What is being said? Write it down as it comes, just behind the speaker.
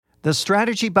the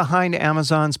strategy behind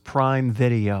Amazon's Prime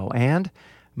Video, and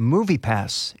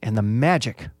MoviePass and the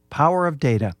magic power of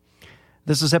data.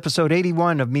 This is episode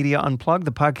 81 of Media Unplugged,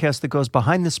 the podcast that goes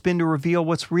behind the spin to reveal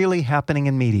what's really happening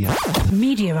in media.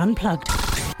 Media Unplugged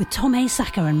with Tom A.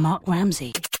 Sacker and Mark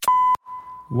Ramsey.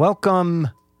 Welcome,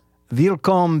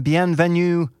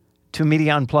 bienvenue to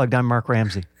Media Unplugged. I'm Mark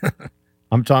Ramsey.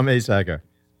 I'm Tom A. Sacker.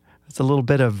 It's a little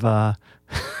bit of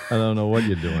I don't know what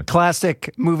you're doing.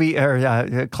 classic movie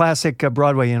or classic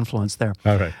Broadway influence there.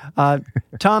 All right.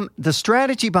 Tom, the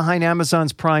strategy behind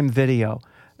Amazon's Prime Video.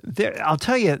 I'll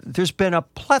tell you, there's been a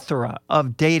plethora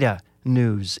of data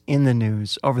news in the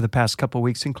news over the past couple of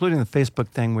weeks, including the Facebook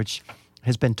thing, which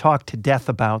has been talked to death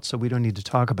about, so we don't need to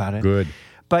talk about it. Good.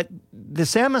 But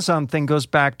this Amazon thing goes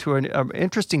back to an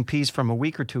interesting piece from a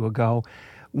week or two ago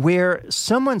where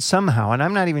someone somehow, and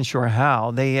I'm not even sure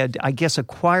how, they had, I guess,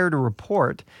 acquired a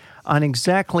report on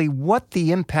exactly what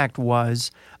the impact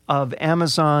was of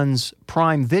Amazon's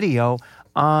Prime Video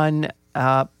on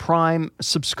Prime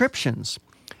subscriptions.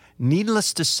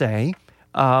 Needless to say,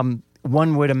 one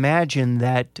would imagine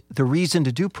that the reason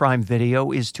to do Prime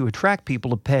Video is to attract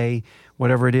people to pay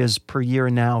whatever it is per year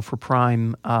now for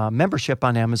Prime membership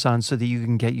on Amazon so that you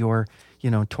can get your,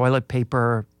 toilet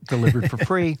paper delivered for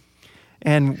free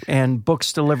and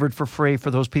books delivered for free for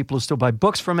those people who still buy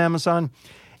books from Amazon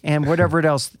and whatever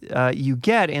else you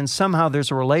get. And somehow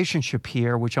there's a relationship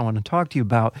here, which I want to talk to you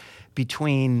about,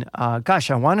 between, I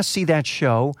want to see that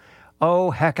show.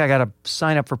 Oh, heck, I got to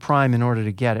sign up for Prime in order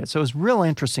to get it. So it was real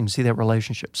interesting to see that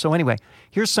relationship. So anyway,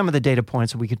 here's some of the data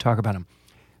points that we could talk about them.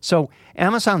 So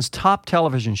Amazon's top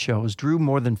television shows drew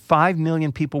more than 5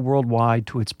 million people worldwide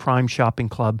to its Prime shopping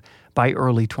club by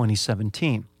early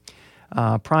 2017.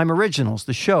 Prime Originals,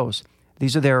 the shows,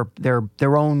 these are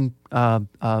their own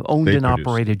owned and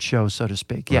operated shows, so to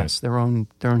speak. Right. Yes, their own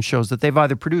shows that they've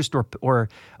either produced or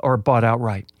bought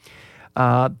outright.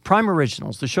 Prime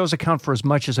Originals, the shows account for as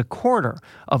much as a quarter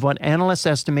of what analysts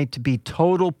estimate to be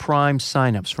total Prime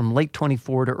signups from late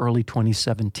 24 to early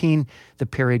 2017, the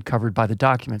period covered by the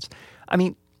documents. I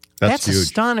mean, that's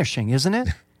astonishing, isn't it?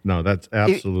 No, that's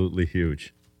absolutely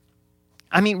huge.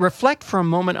 I mean, reflect for a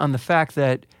moment on the fact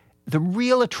that the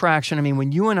real attraction,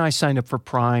 when you and I signed up for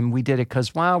Prime, we did it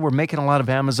because, we're making a lot of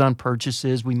Amazon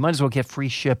purchases. We might as well get free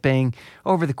shipping.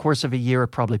 Over the course of a year, it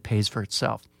probably pays for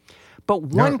itself. But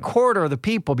one quarter of the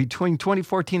people between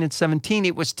 2014 and 17,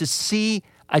 it was to see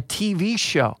a TV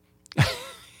show.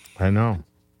 I know.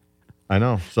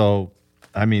 So,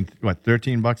 what,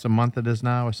 $13 a month it is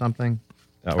now or something?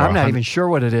 I'm not even sure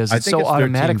what it is. It's so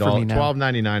automatic for me now.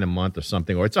 $12.99 a month or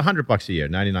something, or it's $100 a year,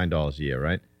 $99 a year,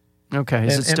 right? Okay,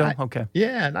 is it still? Okay.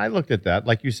 Yeah, and I looked at that.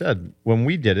 Like you said, when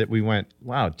we did it, we went,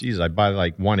 wow, geez, I buy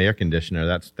like one air conditioner.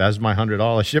 That's my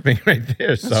 $100 shipping right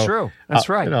there. That's true. That's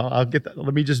right. I'll get that.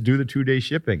 Let me just do the 2-day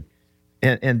shipping.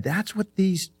 And that's what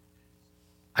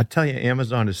I tell you,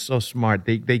 Amazon is so smart.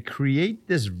 They create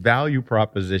this value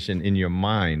proposition in your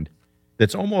mind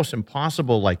that's almost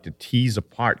impossible to tease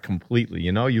apart completely.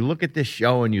 You look at this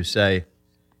show and you say,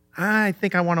 I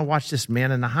think I want to watch this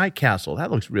Man in the High Castle.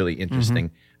 That looks really interesting.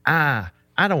 Mm-hmm.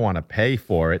 I don't want to pay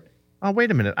for it. Oh,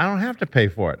 wait a minute. I don't have to pay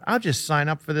for it. I'll just sign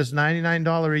up for this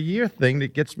 $99 a year thing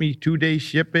that gets me 2-day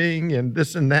shipping and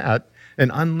this and that and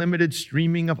unlimited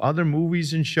streaming of other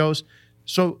movies and shows.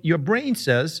 So your brain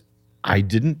says, I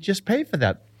didn't just pay for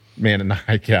that Man in the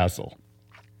High Castle.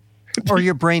 Or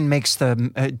your brain makes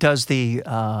does the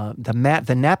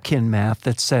napkin math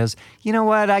that says, you know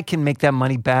what, I can make that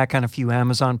money back on a few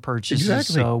Amazon purchases.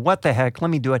 Exactly. So what the heck, let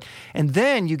me do it. And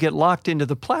then you get locked into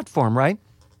the platform, right?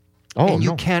 Oh, and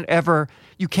you can't ever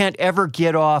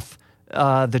get off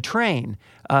the train.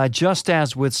 Just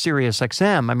as with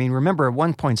SiriusXM. Remember at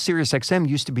one point SiriusXM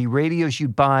used to be radios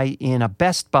you'd buy in a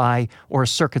Best Buy or a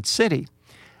Circuit City.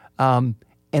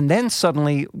 And then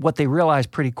suddenly what they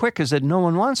realized pretty quick is that no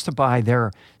one wants to buy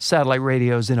their satellite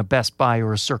radios in a Best Buy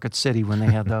or a Circuit City when they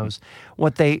had those.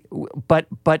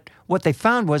 But what they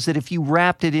found was that if you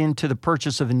wrapped it into the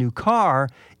purchase of a new car,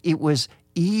 it was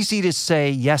easy to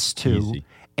say yes to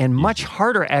and much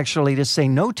harder actually to say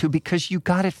no to because you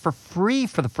got it for free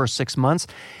for the first 6 months.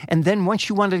 And then once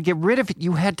you wanted to get rid of it,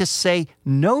 you had to say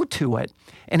no to it.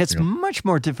 And it's much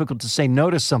more difficult to say no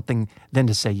to something than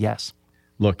to say yes.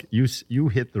 Look, you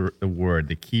hit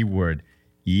the key word,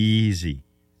 easy.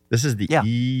 This is the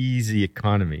easy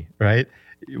economy, right?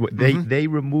 They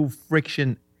remove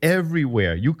friction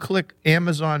everywhere. You click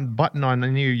Amazon button on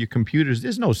any of your computers,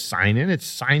 there's no sign in. It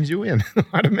signs you in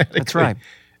automatically. That's right.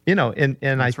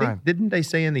 And I think, didn't they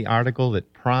say in the article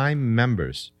that Prime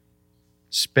members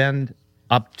spend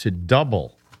up to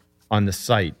double on the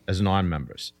site as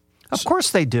non-members? Of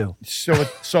course they do.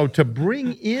 So to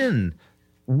bring in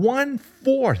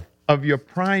 1/4 of your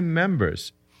Prime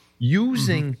members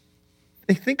using,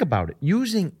 think about it,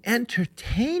 using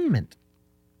entertainment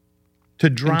to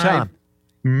drive Tom,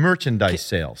 merchandise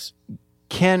sales.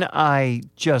 Can I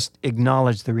just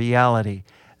acknowledge the reality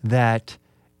that,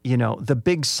 The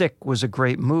Big Sick was a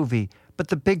great movie, but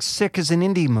The Big Sick is an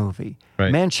indie movie.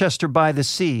 Right. Manchester by the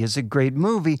Sea is a great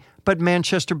movie, but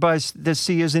Manchester by the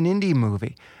Sea is an indie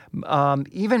movie.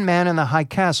 Even Man in the High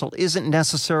Castle isn't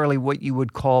necessarily what you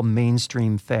would call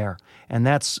mainstream fare, and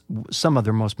that's some of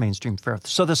their most mainstream fare.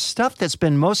 So the stuff that's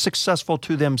been most successful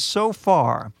to them so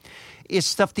far is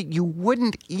stuff that you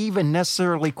wouldn't even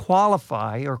necessarily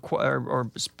qualify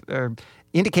or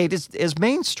indicate as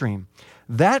mainstream.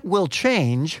 That will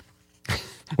change.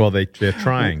 Well, they're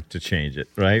trying to change it,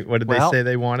 right? What did they say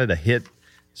they wanted? A hit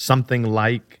something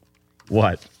like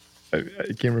what?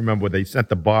 I can't remember. They set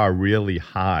the bar really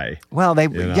high. Well, they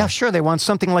want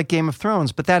something like Game of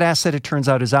Thrones, but that asset, it turns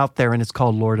out, is out there, and it's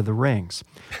called Lord of the Rings,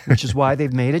 which is why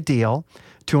they've made a deal.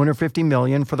 $250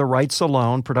 million for the rights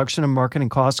alone. Production and marketing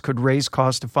costs could raise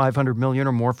costs to $500 million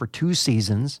or more for 2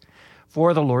 seasons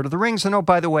for the Lord of the Rings. And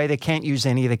by the way, they can't use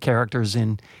any of the characters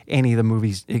in any of the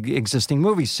movies, existing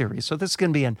movie series. So this is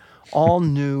going to be an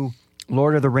all-new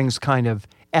Lord of the Rings kind of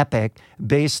epic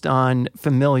based on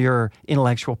familiar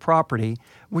intellectual property,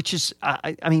 which is,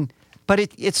 but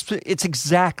it's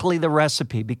exactly the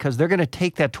recipe, because they're going to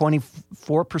take that 24%,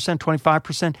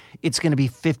 25%. It's going to be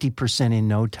 50% in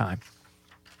no time.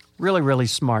 Really, really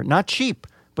smart. Not cheap,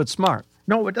 but smart.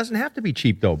 No, it doesn't have to be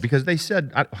cheap, though, because they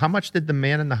said, how much did the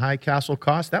Man in the High Castle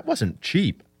cost? That wasn't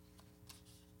cheap.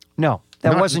 No,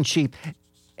 that wasn't cheap.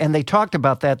 And they talked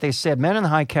about that. They said Man in the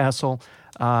High Castle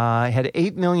had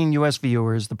 8 million U.S.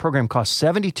 viewers. The program cost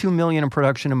 $72 million in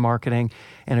production and marketing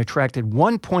and attracted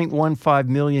 1.15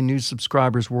 million new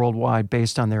subscribers worldwide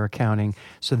based on their accounting.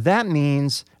 So that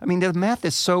means, the math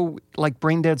is so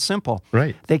brain dead simple.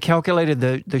 Right. They calculated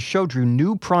the show drew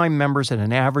new Prime members at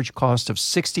an average cost of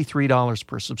 $63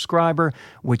 per subscriber,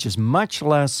 which is much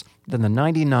less than the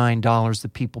 $99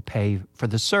 that people pay for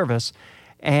the service.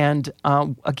 And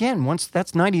again, once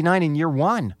that's $99 in year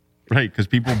one. Right, because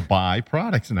people buy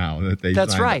products now that they.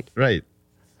 That's right. Right.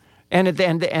 And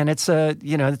it's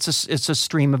a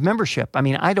stream of membership.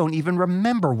 I don't even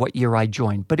remember what year I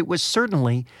joined, but it was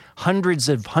certainly hundreds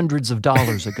of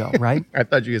dollars ago, right? I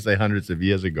thought you were going to say hundreds of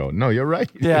years ago. No, you're right.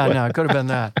 Yeah, no, it could have been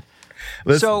that.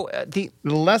 Listen, so the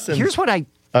lessons. Here's what I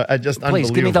just please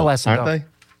unbelievable. give me the lesson. Aren't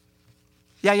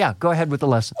they? Yeah. Go ahead with the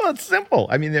lesson. Well, it's simple.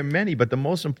 There are many, but the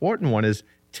most important one is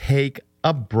take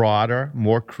a broader,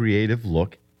 more creative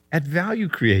look at value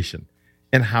creation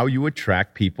and how you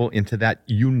attract people into that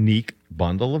unique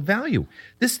bundle of value.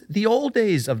 The old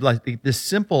days of this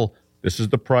simple, this is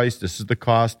the price, this is the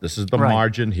cost, this is the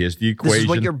margin, here's the equation. This is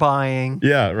what you're buying.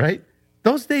 Yeah, right?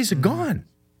 Those days are gone.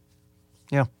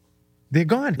 Yeah. They're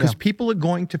gone because people are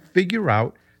going to figure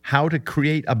out how to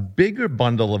create a bigger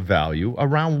bundle of value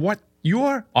around what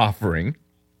you're offering,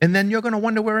 and then you're going to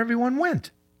wonder where everyone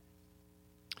went.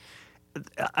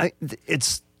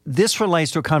 This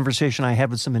relates to a conversation I had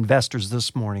with some investors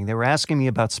this morning. They were asking me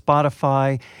about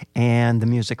Spotify and the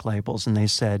music labels, and they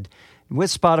said, with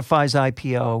Spotify's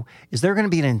IPO, is there going to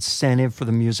be an incentive for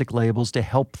the music labels to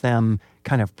help them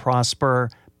kind of prosper,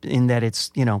 in that it's,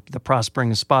 the prospering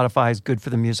of Spotify is good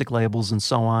for the music labels and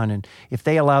so on, and if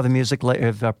they allow the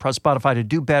Spotify to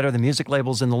do better, the music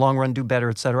labels in the long run do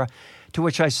better, et cetera? To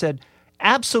which I said,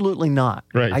 absolutely not.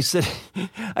 Right. I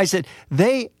said,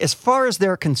 they, as far as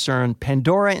they're concerned,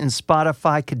 Pandora and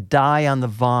Spotify could die on the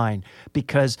vine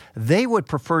because they would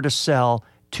prefer to sell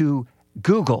to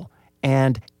Google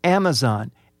and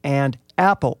Amazon and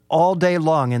Apple all day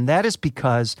long. And that is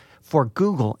because for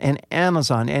Google and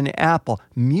Amazon and Apple,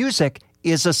 music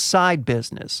is a side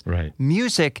business. Right.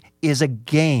 Music is a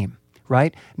game,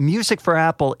 right? Music for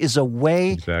Apple is a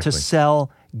way to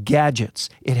sell gadgets.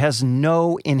 It has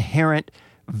no inherent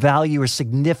value or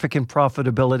significant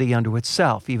profitability unto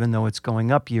itself, even though it's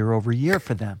going up year over year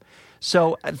for them.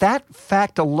 So that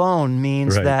fact alone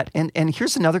means that, and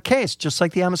here's another case, just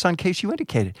like the Amazon case you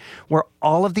indicated, where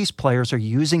all of these players are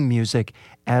using music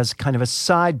as kind of a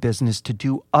side business to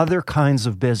do other kinds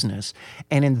of business.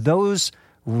 And in those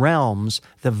realms,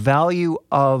 the value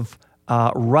of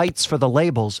rights for the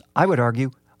labels, I would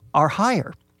argue, are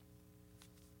higher.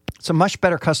 It's a much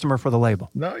better customer for the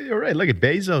label. No, you're right. Look,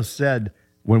 Bezos said,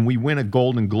 when we win a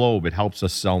Golden Globe, it helps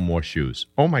us sell more shoes.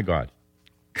 Oh, my God.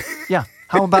 Yeah.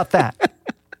 How about that?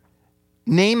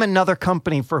 Name another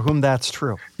company for whom that's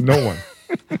true. No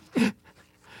one.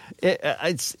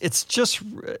 It's just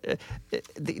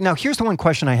now. Here's the one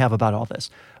question I have about all this.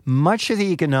 Much of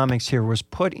the economics here was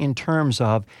put in terms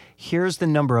of here's the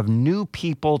number of new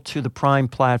people to the Prime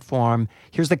platform.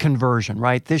 Here's the conversion,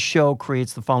 right? This show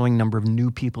creates the following number of new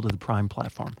people to the Prime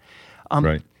platform.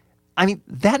 Right. I mean,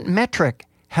 that metric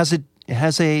has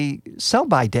a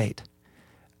sell-by date.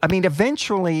 I mean,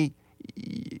 eventually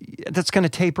that's going to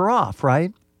taper off,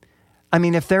 right? I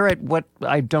mean, if they're at what,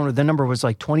 I don't know, the number was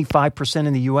like 25%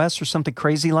 in the U.S. or something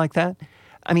crazy like that.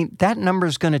 I mean, that number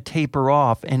is going to taper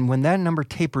off. And when that number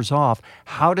tapers off,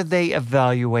 how do they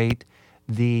evaluate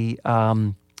the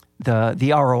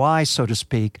ROI, so to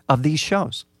speak, of these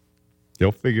shows?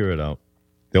 They'll figure it out.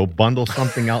 They'll bundle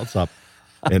something else up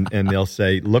and they'll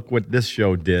say, look what this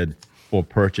show did for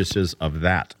purchases of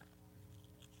that.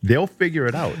 They'll figure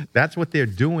it out. That's what they're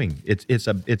doing. It's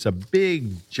a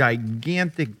big,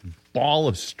 gigantic ball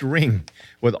of string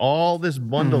with all this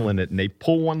bundle in it, and they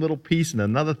pull one little piece and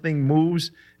another thing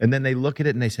moves, and then they look at it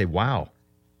and they say, wow,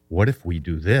 what if we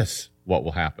do this? What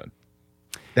will happen?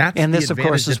 And this, of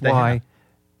course, is why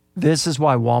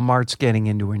Walmart's getting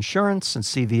into insurance and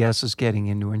CVS is getting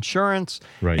into insurance.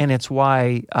 Right. And it's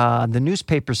why the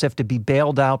newspapers have to be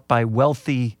bailed out by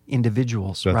wealthy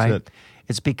individuals, That's right? it.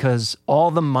 It's because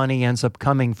all the money ends up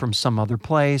coming from some other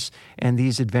place, and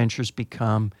these adventures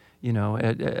become,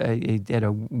 at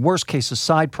a worst case, a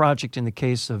side project in the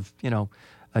case of,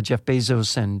 Jeff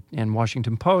Bezos and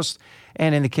Washington Post,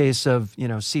 and in the case of,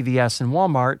 CVS and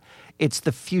Walmart, it's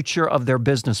the future of their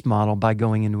business model by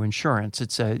going into insurance.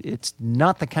 It's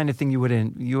not the kind of thing you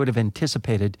would have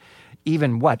anticipated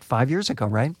even, 5 years ago,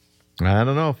 right? I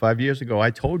don't know. 5 years ago, I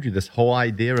told you this whole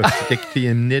idea of stick to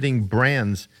your knitting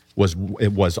brands was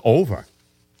over,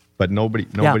 but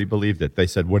nobody believed it. They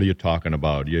said, "What are you talking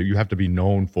about? You have to be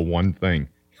known for one thing."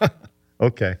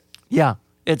 Okay. Yeah,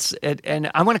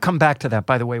 and I want to come back to that,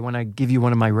 by the way, when I give you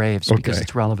one of my raves because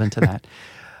it's relevant to that.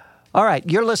 All right,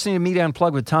 you're listening to Media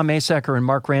Unplugged with Tom Masacker and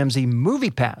Mark Ramsey.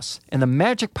 MoviePass and the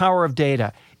magic power of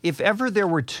data. If ever there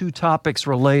were two topics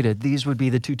related, these would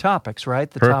be the two topics, right?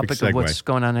 The Perfect topic segue. of what's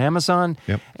going on Amazon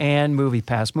and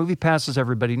MoviePass. MoviePass, as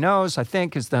everybody knows, I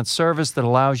think, is that service that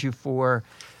allows you for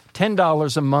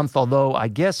 $10 a month, although I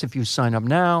guess if you sign up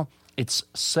now, it's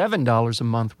 $7 a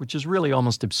month, which is really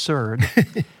almost absurd,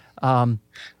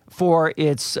 for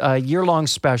its year-long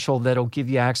special that'll give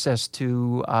you access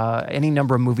to any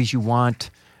number of movies you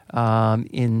want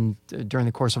during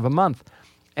the course of a month.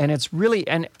 And it's really,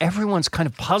 and everyone's kind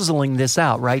of puzzling this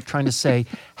out, right? Trying to say,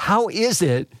 how is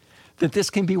it that this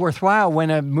can be worthwhile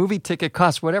when a movie ticket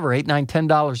costs whatever, $8, $9,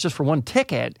 $10 just for one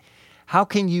ticket? How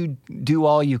can you do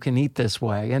all you can eat this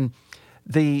way? And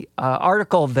the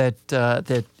article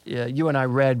that you and I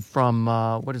read from,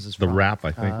 what is this The from? Wrap,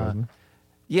 I think, wasn't it?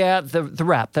 Yeah, the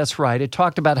Wrap, that's right. It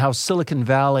talked about how Silicon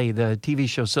Valley, the TV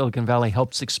show Silicon Valley,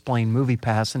 helps explain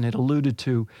MoviePass, and it alluded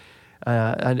to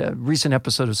a recent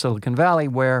episode of Silicon Valley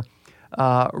where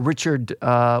Richard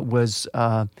was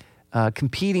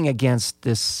competing against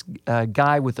this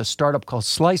guy with a startup called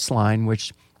Sliceline,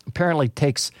 which apparently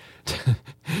takes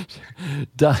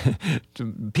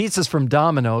pizzas from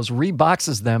Domino's,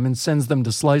 reboxes them, and sends them to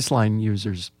Sliceline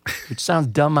users, which sounds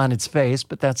dumb on its face,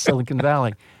 but that's Silicon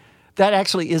Valley. That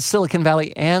actually is Silicon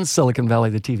Valley and Silicon Valley,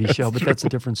 the TV show, but that's a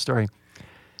different story.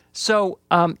 So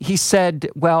he said,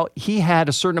 well, he had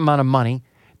a certain amount of money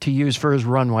to use for his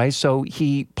runway, so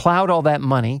he plowed all that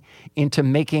money into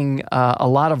making a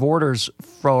lot of orders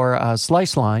for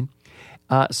Sliceline,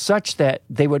 such that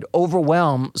they would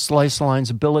overwhelm Sliceline's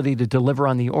ability to deliver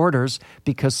on the orders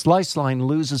because Sliceline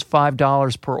loses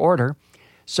 $5 per order.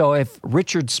 So if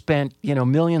Richard spent,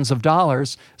 millions of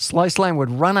dollars, Sliceline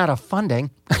would run out of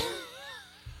funding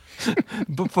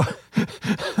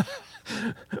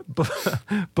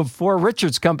before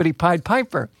Richard's company, Pied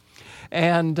Piper.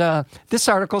 And this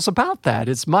article's about that.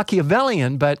 It's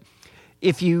Machiavellian, but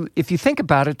if you think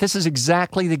about it, this is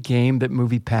exactly the game that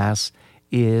MoviePass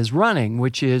is running,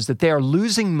 which is that they are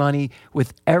losing money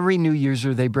with every new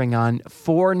user they bring on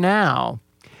for now.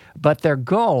 But their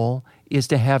goal is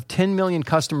to have 10 million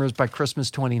customers by Christmas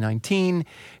 2019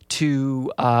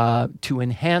 to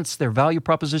enhance their value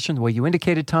proposition, the way you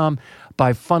indicated, Tom,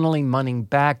 by funneling money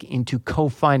back into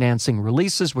co-financing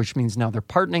releases, which means now they're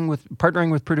partnering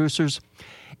with producers.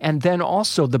 And then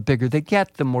also the bigger they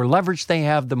get, the more leverage they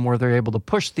have, the more they're able to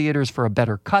push theaters for a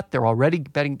better cut. They're already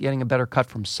getting a better cut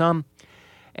from some.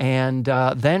 And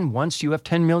then once you have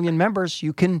 10 million members,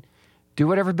 you can do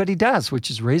what everybody does, which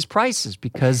is raise prices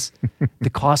because the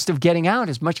cost of getting out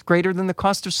is much greater than the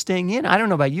cost of staying in. I don't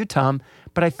know about you, Tom,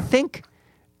 but I think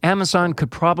Amazon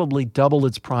could probably double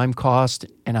its Prime cost,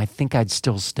 and I think I'd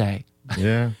still stay.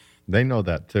 Yeah. They know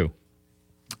that too.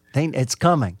 It's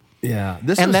coming. Yeah.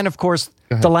 Then, of course,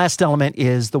 the last element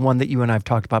is the one that you and I have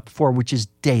talked about before, which is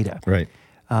data. Right.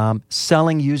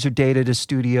 Selling user data to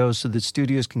studios so that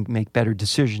studios can make better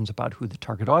decisions about who the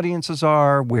target audiences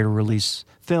are, where to release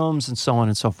films, and so on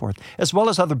and so forth, as well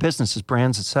as other businesses,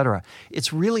 brands, etc.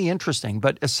 It's really interesting,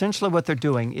 but essentially what they're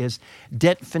doing is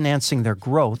debt financing their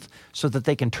growth so that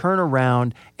they can turn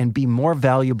around and be more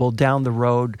valuable down the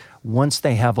road once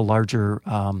they have a larger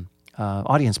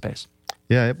audience base.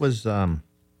 Yeah, it was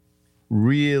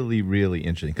really, really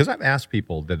interesting. Because I've asked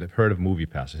people that have heard of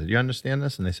MoviePass, I said, "You understand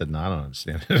this?" And they said, "No, I don't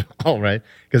understand it at all," right?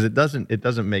 Because it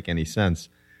doesn't make any sense.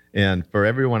 And for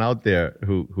everyone out there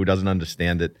who doesn't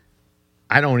understand it,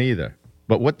 I don't either.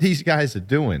 But what these guys are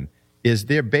doing is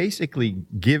they're basically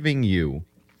giving you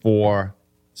for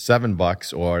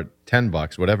 $7 or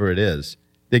 $10, whatever it is,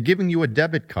 they're giving you a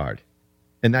debit card.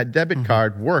 And that debit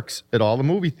card works at all the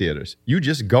movie theaters. You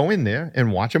just go in there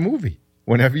and watch a movie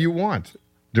whenever you want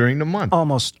during the month.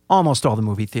 Almost all the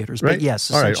movie theaters, right? But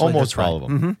yes, all right, essentially almost that's right. all of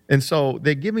them. And so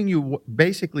they're giving you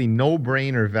basically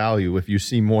no-brainer value if you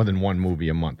see more than one movie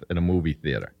a month at a movie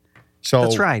theater. So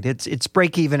that's right. It's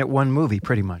break even at one movie,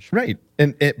 pretty much. Right.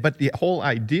 But the whole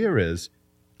idea is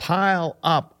pile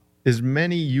up as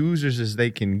many users as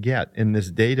they can get in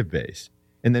this database,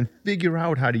 and then figure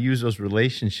out how to use those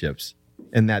relationships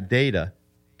and that data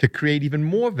to create even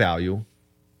more value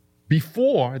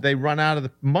before they run out of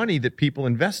the money that people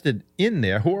invested in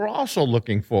there who are also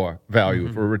looking for value,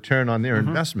 for a return on their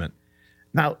investment.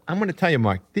 Now, I'm going to tell you,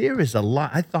 Mark, there is a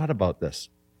lot. I thought about this.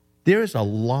 There is a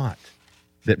lot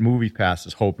that MoviePass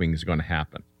is hoping is going to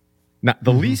happen. Now,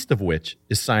 the least of which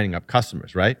is signing up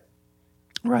customers, right?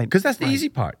 Right. Because that's the easy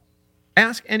part.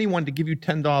 Ask anyone to give you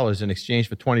 $10 in exchange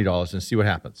for $20 and see what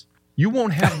happens. You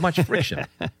won't have much friction.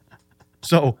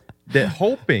 So they're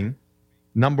hoping,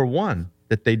 number one,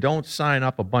 that they don't sign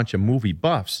up a bunch of movie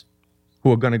buffs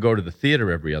who are going to go to the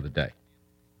theater every other day.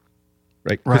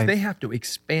 Right? Because they have to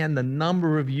expand the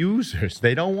number of users.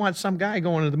 They don't want some guy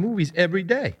going to the movies every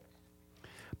day.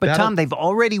 But Tom, they've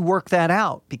already worked that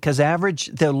out because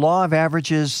the law of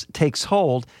averages takes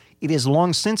hold. It has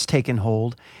long since taken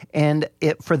hold. And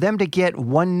for them to get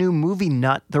one new movie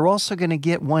nut, they're also going to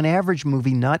get one average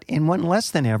movie nut and one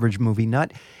less than average movie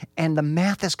nut. And the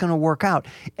math is going to work out.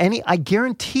 I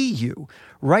guarantee you,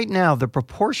 right now, the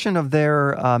proportion of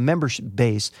their membership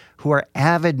base who are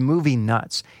avid movie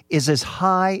nuts is as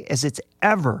high as it's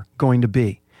ever going to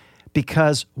be.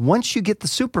 Because once you get the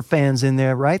super fans in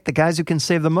there, right, the guys who can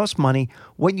save the most money,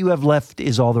 what you have left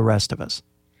is all the rest of us.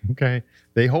 Okay.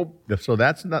 They hope, so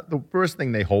that's not the first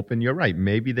thing they hope, and you're right.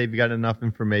 Maybe they've got enough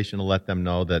information to let them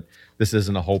know that this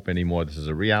isn't a hope anymore, this is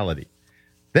a reality.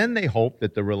 Then they hope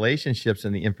that the relationships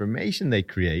and the information they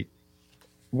create,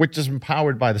 which is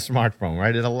empowered by the smartphone,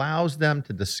 right, it allows them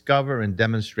to discover and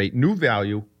demonstrate new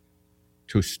value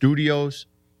to studios,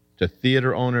 to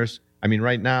theater owners. I mean,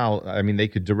 right now, they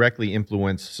could directly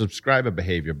influence subscriber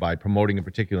behavior by promoting a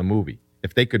particular movie.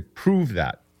 If they could prove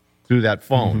that through that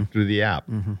phone, through the app.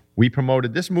 We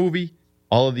promoted this movie.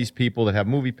 All of these people that have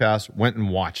MoviePass went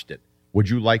and watched it. Would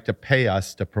you like to pay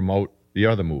us to promote the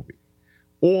other movie?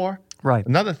 Or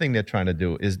another thing they're trying to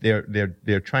do is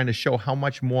they're trying to show how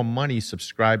much more money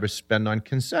subscribers spend on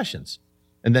concessions.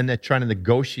 And then they're trying to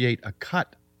negotiate a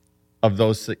cut of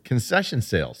those concession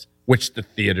sales, which the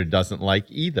theater doesn't like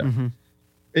either.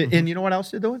 And you know what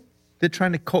else they're doing? They're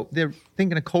they're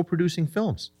thinking of co-producing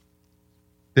films.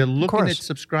 They're looking at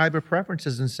subscriber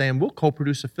preferences and saying, we'll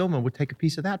co-produce a film and we'll take a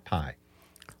piece of that pie.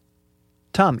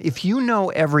 Tom, if you know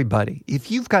everybody, if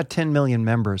you've got 10 million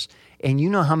members and you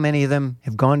know how many of them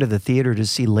have gone to the theater to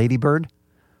see Lady Bird,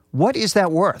 what is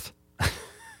that worth?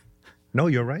 No,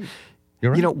 you're right.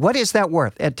 You're right. What is that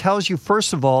worth? It tells you,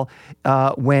 first of all,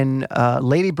 when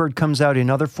Lady Bird comes out in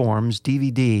other forms,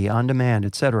 DVD, on demand,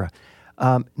 etc.,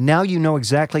 now you know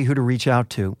exactly who to reach out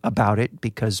to about it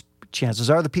because chances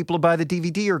are the people who buy the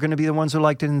DVD are going to be the ones who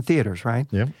liked it in theaters, right?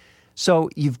 Yeah. So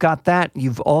you've got that.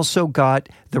 You've also got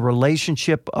the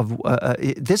relationship of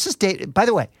this is data. By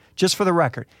the way, just for the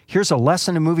record, here's a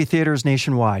lesson in movie theaters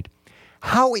nationwide.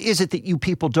 How is it that you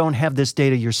people don't have this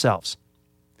data yourselves?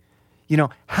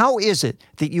 How is it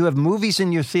that you have movies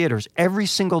in your theaters every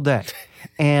single day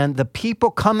and the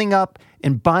people coming up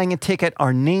and buying a ticket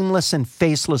are nameless and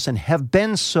faceless and have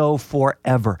been so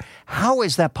forever? How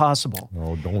is that possible?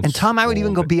 Oh, don't. And Tom, I would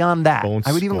even go beyond that.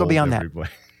 I would even go beyond that.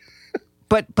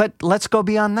 But let's go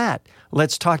beyond that.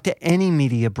 Let's talk to any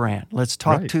media brand. Let's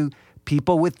talk to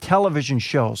people with television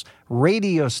shows,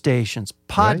 radio stations,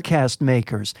 podcast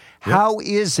makers. How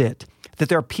is it that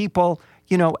there are people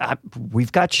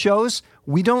we've got shows.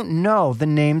 We don't know the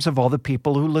names of all the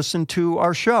people who listen to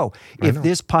our show. If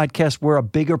this podcast were a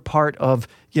bigger part of,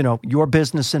 your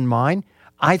business and mine,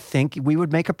 I think we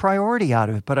would make a priority out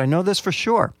of it. But I know this for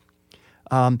sure.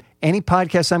 Any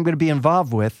podcast I'm going to be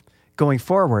involved with going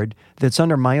forward that's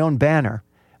under my own banner,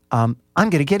 I'm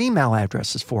going to get email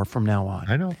addresses for from now on.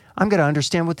 I know. I'm going to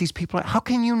understand what these people are. How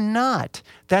can you not?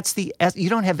 You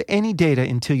don't have any data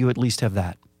until you at least have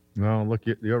that. No, look,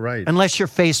 you're right. Unless you're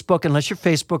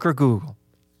Facebook or Google.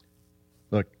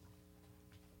 Look,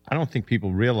 I don't think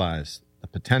people realize the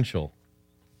potential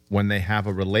when they have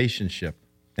a relationship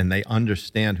and they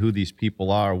understand who these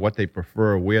people are, what they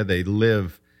prefer, where they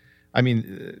live. I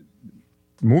mean,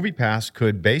 MoviePass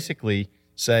could basically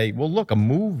say, well, look, a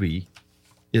movie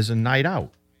is a night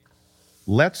out.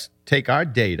 Let's take our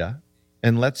data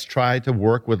and let's try to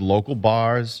work with local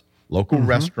bars, local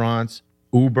restaurants,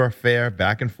 Uber fare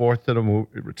back and forth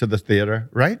to the theater,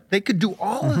 right? They could do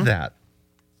all of that.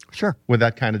 Sure. With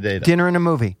that kind of data. Dinner and a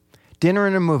movie.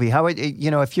 How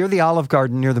if you're the Olive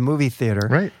Garden near the movie theater,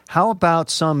 right? How about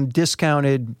some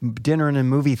discounted dinner and a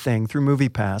movie thing through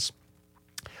MoviePass,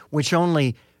 which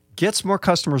only gets more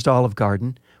customers to Olive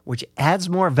Garden, which adds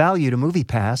more value to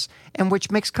MoviePass, and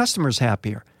which makes customers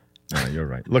happier. No, you're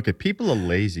right. Look, people are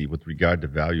lazy with regard to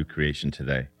value creation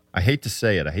today. I hate to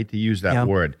say it. I hate to use that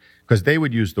word because they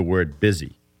would use the word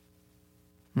busy.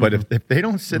 But if they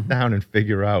don't sit down and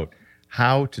figure out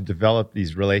how to develop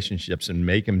these relationships and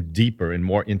make them deeper and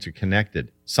more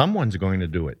interconnected, someone's going to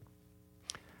do it.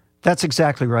 That's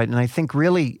exactly right. And I think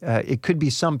really it could be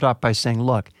summed up by saying,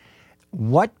 look,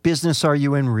 what business are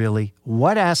you in really?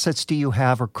 What assets do you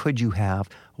have or could you have?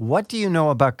 What do you know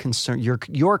about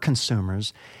your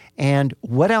consumers? And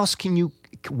what else can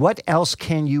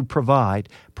you provide,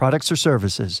 products or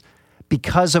services,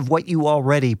 because of what you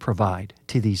already provide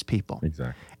to these people?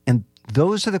 Exactly. And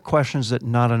those are the questions that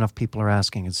not enough people are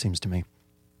asking, it seems to me.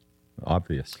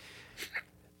 Obvious.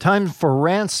 Time for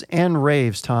rants and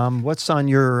raves, Tom. What's on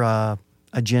your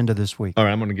agenda this week? All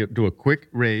right, I'm going to do a quick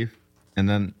rave and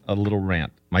then a little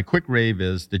rant. My quick rave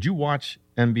is, did you watch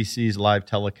NBC's live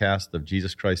telecast of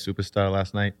Jesus Christ Superstar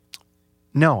last night?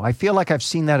 No, I feel like I've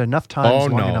seen that enough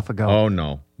times long enough ago. Oh,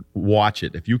 no. Watch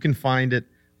it. If you can find it,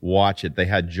 watch it. They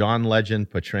had John Legend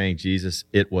portraying Jesus.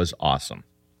 It was awesome.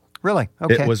 Really?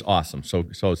 Okay. It was awesome.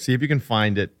 So see if you can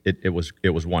find it. It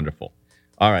was wonderful.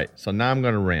 All right, so now I'm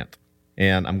going to rant.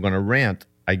 And I'm going to rant,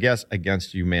 I guess,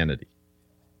 against humanity.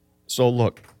 So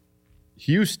look,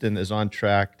 Houston is on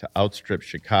track to outstrip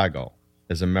Chicago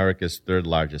as America's third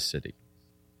largest city.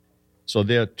 So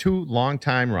they're two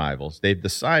longtime rivals. They've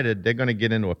decided they're going to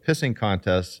get into a pissing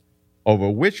contest over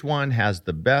which one has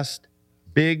the best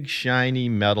big, shiny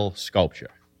metal sculpture.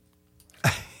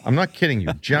 I'm not kidding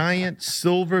you. Giant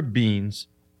silver beans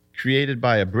created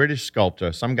by a British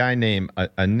sculptor, some guy named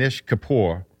Anish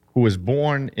Kapoor, who was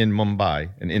born in Mumbai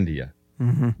in India.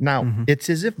 Now, it's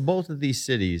as if both of these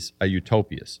cities are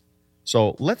utopias.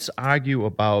 So let's argue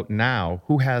about now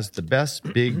who has the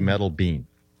best big metal bean,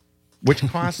 which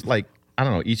costs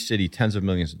each city tens of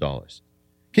millions of dollars.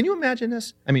 Can you imagine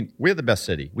this? I mean, we're the best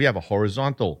city. We have a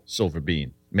horizontal silver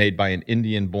bean made by an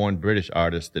Indian-born British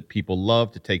artist that people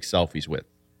love to take selfies with.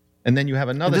 And then you have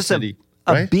another city.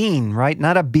 A bean, right?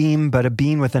 Not a beam, but a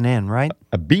bean with an N, right?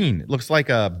 A bean. It looks like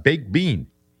a baked bean.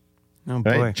 Oh,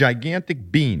 boy. Right?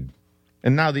 Gigantic bean.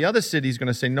 And now the other city is going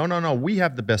to say, no, we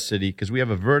have the best city because we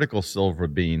have a vertical silver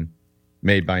bean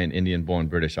made by an Indian-born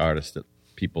British artist that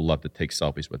people love to take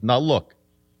selfies with. Now, look.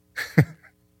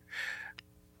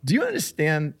 Do you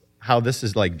understand how this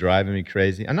is like driving me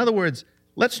crazy? In other words,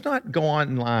 let's not go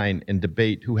online and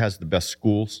debate who has the best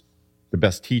schools, the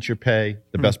best teacher pay,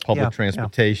 the best public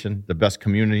transportation, the best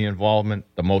community involvement,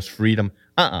 the most freedom.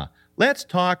 Let's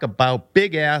talk about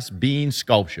big-ass bean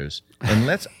sculptures, and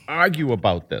let's argue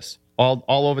about this all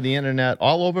over the internet,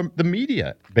 all over the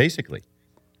media, basically.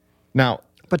 Now,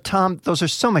 but Tom, those are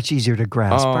so much easier to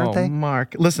grasp, aren't they?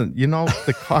 Mark, listen,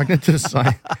 the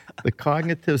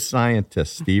cognitive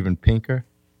scientist, Steven Pinker,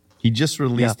 he just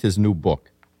released his new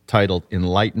book titled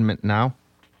Enlightenment Now.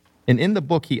 And in the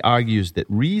book, he argues that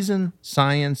reason,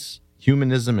 science,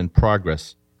 humanism, and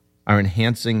progress are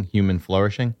enhancing human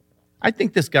flourishing. I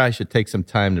think this guy should take some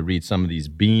time to read some of these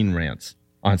bean rants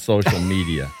on social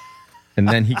media. And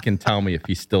then he can tell me if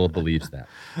he still believes that.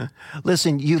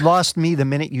 Listen, you lost me the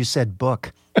minute you said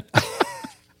book. All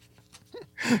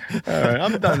right,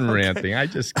 I'm done ranting. I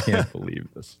just can't believe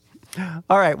this.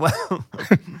 All right, well,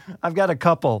 I've got a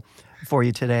couple for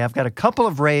you today. I've got a couple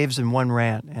of raves and one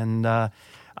rant, and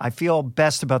I feel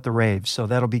best about the raves, so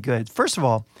that'll be good. First of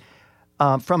all,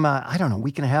 from, I don't know, a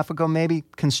week and a half ago maybe.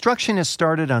 Construction has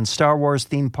started on Star Wars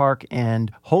theme park,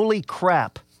 and holy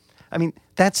crap. I mean,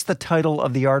 that's the title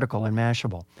of the article in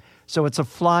Mashable. So it's a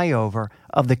flyover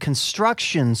of the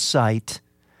construction site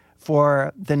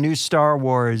for the new Star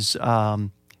Wars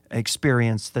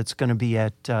experience that's going to be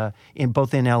at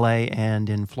both in LA and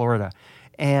in Florida.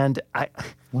 And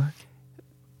What?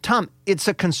 Tom, it's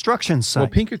a construction site. Well,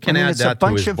 Pinker can add it's that to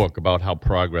his book about how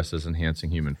progress is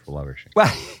enhancing human flourishing.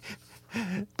 Well,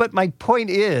 but my point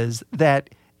is that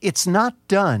it's not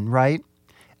done, right?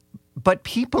 But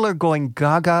people are going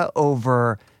gaga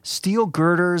over steel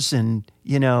girders and,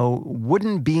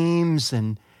 wooden beams,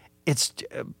 and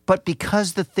but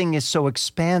because the thing is so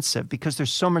expansive, because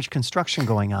there's so much construction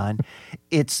going on,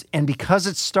 and because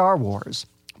it's Star Wars,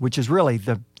 which is really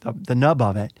the nub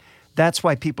of it, that's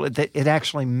why it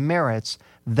actually merits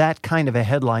that kind of a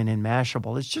headline in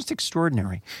Mashable. It's just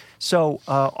extraordinary. So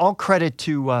all credit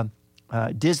to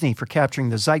Disney for capturing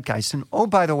the zeitgeist. And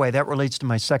by the way, that relates to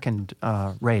my second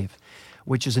rave,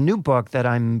 which is a new book that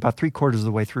I'm about 3/4 of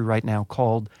the way through right now,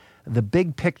 called The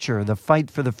Big Picture, The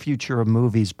Fight for the Future of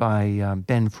Movies by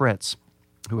Ben Fritz,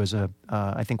 who is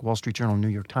I think, Wall Street Journal, New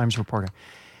York Times reporter.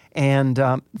 And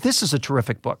this is a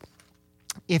terrific book.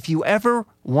 If you ever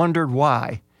wondered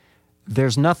why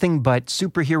there's nothing but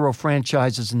superhero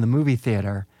franchises in the movie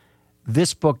theater,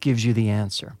 this book gives you the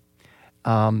answer.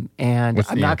 And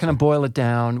I'm not going to boil it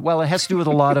down. Well, it has to do with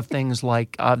a lot of things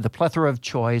like the plethora of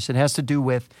choice. It has to do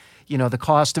with, the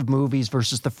cost of movies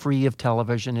versus the free of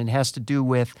television. It has to do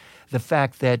with the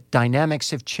fact that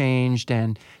dynamics have changed,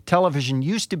 and television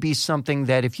used to be something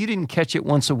that if you didn't catch it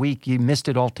once a week, you missed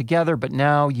it altogether. But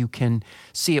now you can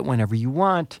see it whenever you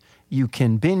want. You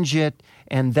can binge it,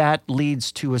 and that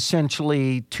leads to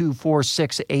essentially 2, 4,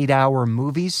 6, 8-hour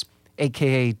movies,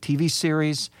 aka TV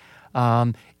series.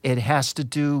 It has to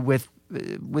do with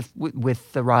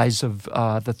the rise of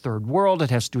the third world.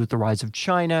 It has to do with the rise of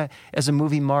China as a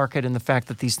movie market and the fact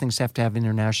that these things have to have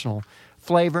international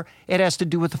flavor. It has to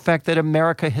do with the fact that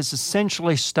America has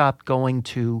essentially stopped going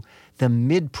to the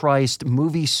mid-priced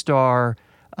movie star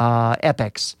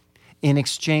epics in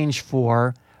exchange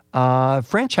for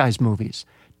franchise movies.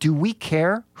 Do we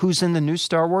care who's in the new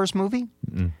Star Wars movie?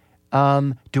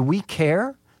 Do we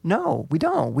care? No, we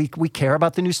don't. We care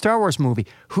about the new Star Wars movie.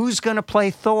 Who's going to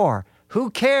play Thor? Who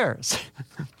cares?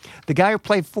 The guy who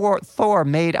played Thor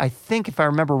made, I think, if I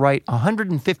remember right,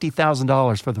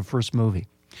 $150,000 for the first movie,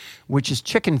 which is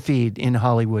chicken feed in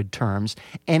Hollywood terms,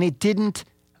 and it didn't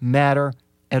matter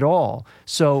at all.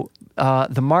 So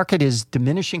the market is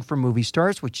diminishing for movie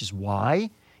stars, which is why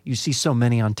you see so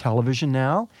many on television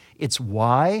now. It's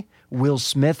why Will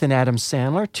Smith and Adam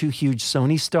Sandler, two huge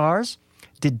Sony stars,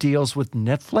 did deals with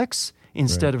Netflix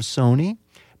instead of Sony,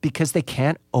 because they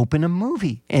can't open a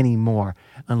movie anymore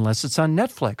unless it's on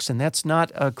Netflix. And that's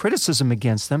not a criticism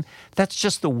against them. That's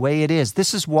just the way it is.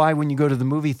 This is why when you go to the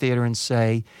movie theater and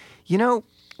say,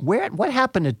 what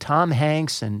happened to Tom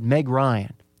Hanks and Meg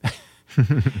Ryan?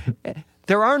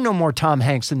 There are no more Tom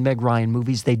Hanks and Meg Ryan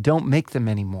movies. They don't make them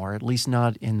anymore, at least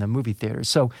not in the movie theater.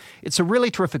 So it's a really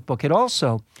terrific book. It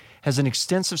also has an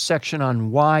extensive section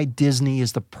on why Disney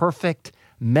is the perfect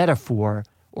metaphor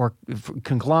or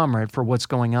conglomerate for what's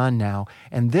going on now.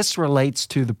 And this relates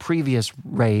to the previous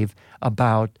rave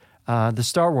about the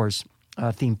Star Wars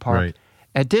theme park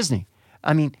at Disney.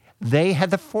 I mean, they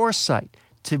had the foresight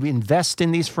to invest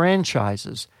in these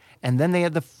franchises, and then they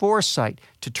had the foresight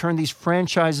to turn these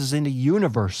franchises into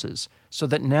universes, so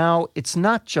that now it's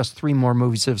not just 3 more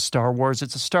movies of Star Wars,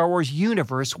 it's a Star Wars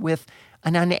universe with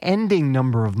an unending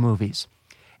number of movies.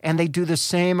 And they do the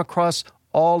same across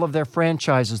all of their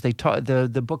franchises.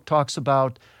 The book talks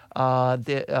about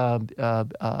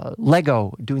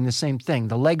Lego doing the same thing,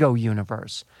 the Lego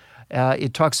universe.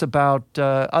 It talks about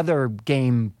other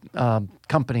game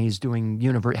companies doing the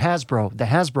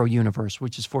Hasbro universe,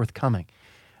 which is forthcoming.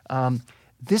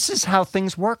 This is how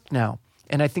things work now.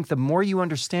 And I think the more you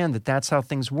understand that that's how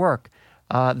things work,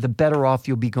 the better off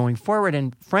you'll be going forward.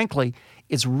 And frankly,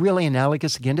 it's really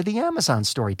analogous again to the Amazon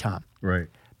story, Tom. Right.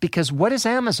 Because what is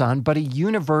Amazon but a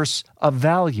universe of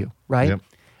value, right? Yep.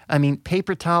 I mean,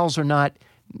 paper towels are not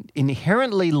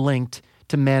inherently linked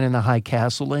to Man in the High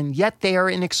Castle, and yet they are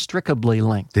inextricably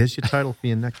linked. There's your title for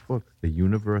your next book, The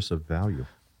Universe of Value.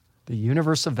 The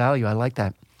Universe of Value. I like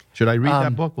that. Should I read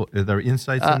that book? Are there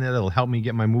insights in there that'll help me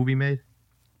get my movie made?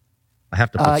 I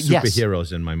have to put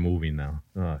superheroes in my movie now.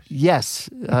 Oh, yes,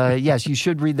 you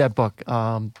should read that book.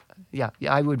 Yeah,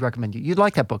 I would recommend you. You'd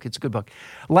like that book. It's a good book.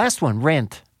 Last one,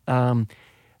 Rent.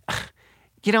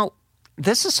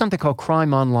 This is something called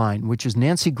Crime Online, which is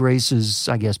Nancy Grace's,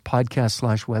 I guess, podcast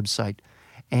 /website.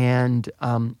 And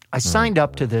I signed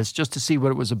up to this just to see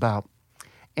what it was about.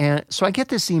 And so I get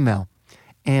this email,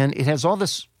 and it has all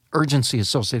this urgency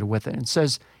associated with it. It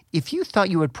says, if you thought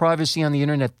you had privacy on the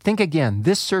internet, think again.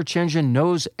 This search engine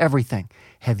knows everything.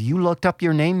 Have you looked up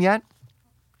your name yet?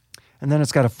 And then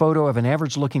it's got a photo of an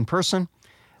average-looking person,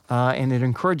 and it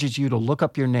encourages you to look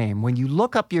up your name. When you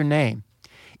look up your name,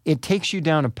 it takes you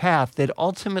down a path that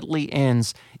ultimately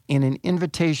ends in an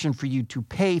invitation for you to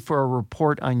pay for a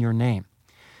report on your name.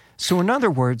 So in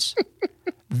other words,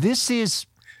 this is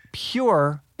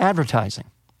pure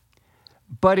advertising,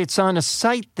 but it's on a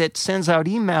site that sends out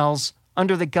emails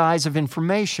under the guise of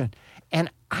information. And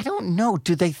I don't know,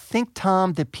 do they think,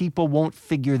 Tom, that people won't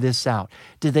figure this out?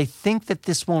 Do they think that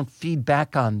this won't feed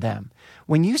back on them?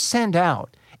 When you send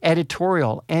out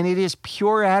editorial and it is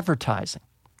pure advertising,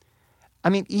 I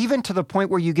mean, even to the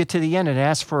point where you get to the end and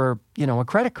ask for, a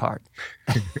credit card.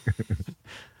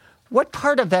 What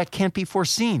part of that can't be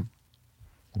foreseen?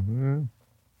 Mm-hmm.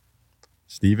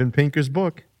 Steven Pinker's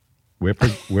book.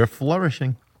 We're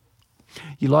flourishing.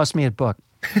 You lost me at book.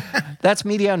 That's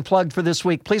Media Unplugged for this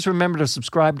week. Please remember to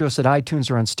subscribe to us at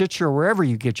iTunes or on Stitcher or wherever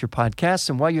you get your podcasts.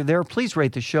 And while you're there, please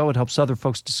rate the show. It helps other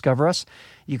folks discover us.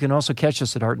 You can also catch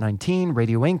us at Art19,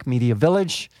 Radio Inc., Media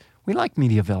Village. We like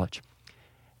Media Village.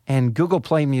 And Google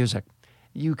Play Music.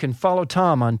 You can follow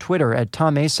Tom on Twitter at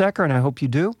Tom Asacker, and I hope you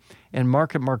do, and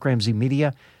Mark at Mark Ramsey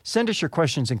Media. Send us your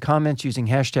questions and comments using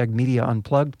hashtag Media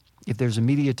Unplugged. If there's a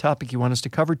media topic you want us to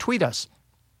cover, tweet us.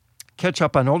 Catch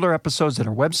up on older episodes at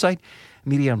our website,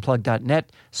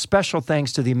 MediaUnplugged.net. Special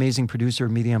thanks to the amazing producer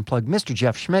of Media Unplugged, Mr.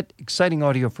 Jeff Schmidt. Exciting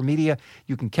audio for media.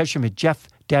 You can catch him at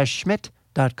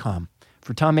jeff-schmidt.com.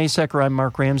 For Tom Asacker, I'm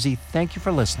Mark Ramsey. Thank you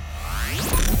for listening.